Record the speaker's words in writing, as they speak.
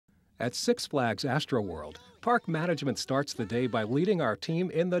At Six Flags AstroWorld, park management starts the day by leading our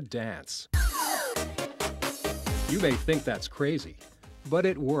team in the dance. You may think that's crazy, but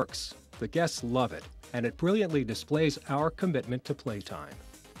it works. The guests love it, and it brilliantly displays our commitment to playtime.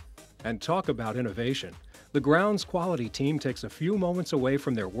 And talk about innovation. The grounds quality team takes a few moments away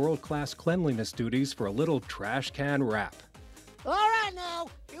from their world-class cleanliness duties for a little trash can rap. All right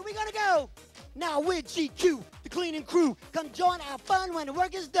now, here we gonna go. Now with GQ, the cleaning crew, come join our fun when the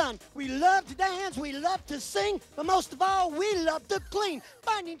work is done. We love to dance, we love to sing, but most of all, we love to clean.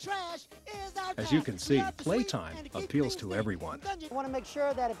 Finding trash is our As you can see, playtime appeals to everyone. I want to make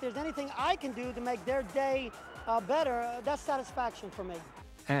sure that if there's anything I can do to make their day better, that's satisfaction for me.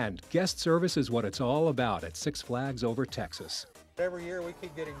 And guest service is what it's all about at Six Flags over Texas. Every year we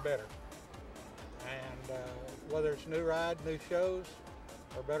keep getting better. And whether it's new rides, new shows,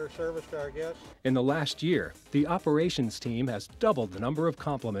 or better service to our guests. In the last year, the operations team has doubled the number of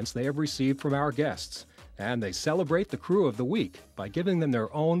compliments they have received from our guests. And they celebrate the crew of the week by giving them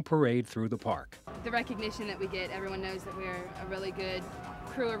their own parade through the park. The recognition that we get, everyone knows that we're a really good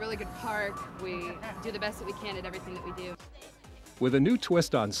crew, a really good park. We do the best that we can at everything that we do. With a new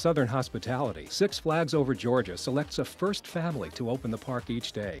twist on Southern hospitality, Six Flags over Georgia selects a first family to open the park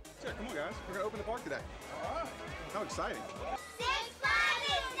each day. Sure, come on guys, we're going to open the park today. How exciting. Six Flags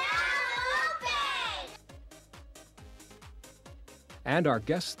is now open! And our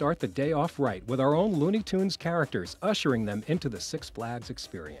guests start the day off right with our own Looney Tunes characters ushering them into the Six Flags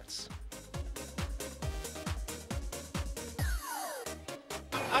experience.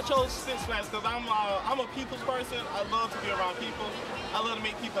 I chose Six Flags because I'm a people's person. I love to be around people. I love to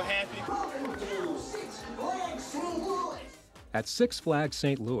make people happy. Welcome to Six Flags St. Louis. At Six Flags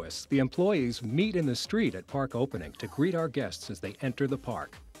St. Louis, the employees meet in the street at park opening to greet our guests as they enter the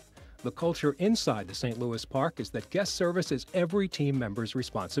park. The culture inside the St. Louis park is that guest service is every team member's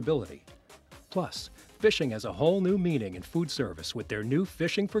responsibility. Plus, fishing has a whole new meaning in food service with their new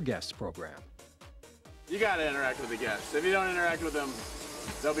Fishing for Guests program. You gotta interact with the guests. If you don't interact with them,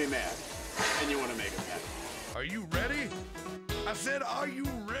 they'll be mad, and you want to make them happy. Are you ready? I said, are you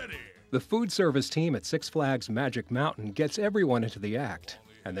ready? The food service team at Six Flags Magic Mountain gets everyone into the act,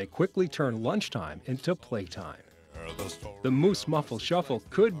 and they quickly turn lunchtime into playtime. The Moose Muffle Shuffle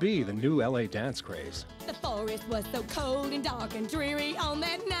could be the new LA dance craze. The forest was so cold and dark and dreary on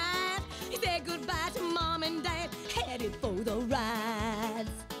that night. He said goodbye to Mom and Dad, headed for the rides.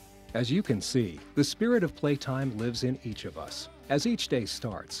 As you can see, the spirit of playtime lives in each of us. As each day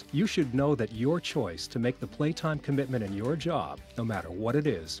starts, you should know that your choice to make the playtime commitment in your job, no matter what it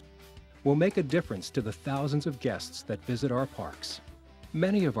is, will make a difference to the thousands of guests that visit our parks.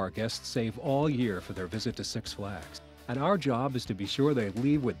 Many of our guests save all year for their visit to Six Flags, and our job is to be sure they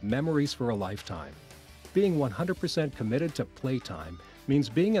leave with memories for a lifetime. Being 100% committed to playtime means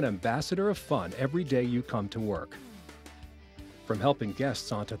being an ambassador of fun every day you come to work. From helping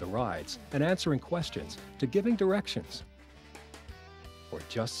guests onto the rides and answering questions to giving directions, or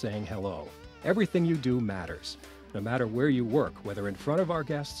just saying hello, everything you do matters. No matter where you work, whether in front of our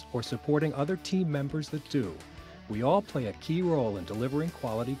guests or supporting other team members that do, we all play a key role in delivering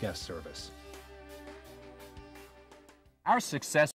quality guest service. Our success